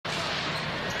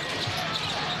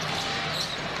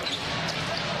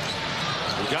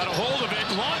Got a hold of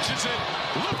it, launches it.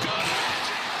 Luka.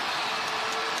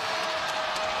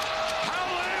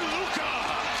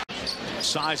 Hallelujah.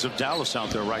 Size of Dallas out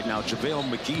there right now. JaVale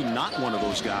McGee, not one of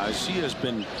those guys. He has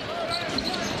been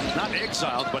not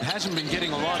exiled, but hasn't been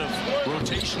getting a lot of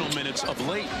rotational minutes of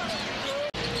late.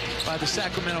 By the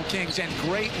Sacramento Kings, and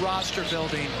great roster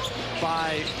building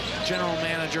by general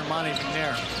manager Monte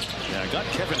McNair. Yeah, got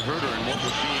Kevin Huerter in what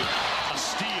would be a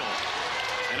steal.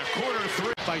 And a corner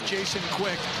three by Jason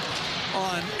Quick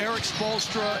on Eric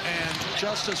Spoelstra and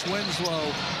Justice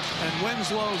Winslow. And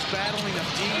Winslow's battling of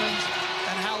demons,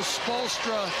 and how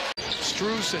Spoelstra,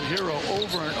 Strus and Hero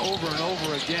over and over and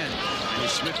over again. And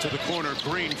Smith to the corner.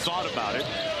 Green thought about it.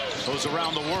 Goes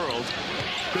around the world.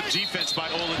 Good defense by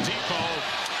Oladipo.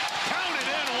 Counted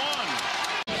in one.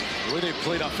 The way they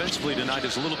played offensively tonight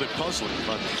is a little bit puzzling,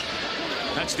 but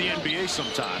that's the NBA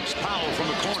sometimes. Powell from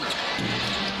the corner.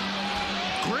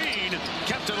 Green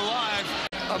kept it alive.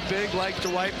 A big like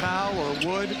Dwight Powell or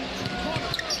Wood,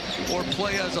 or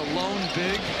play as a lone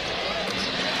big.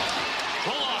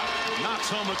 Bullock knocks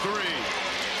home a three.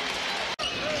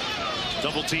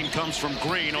 Double team comes from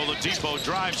Green. Oladipo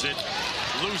drives it,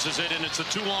 loses it, and it's a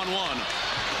 2-on-1.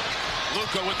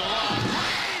 Luka with the lob.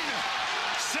 Green!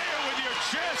 Say it with your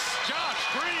chest,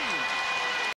 Josh Green.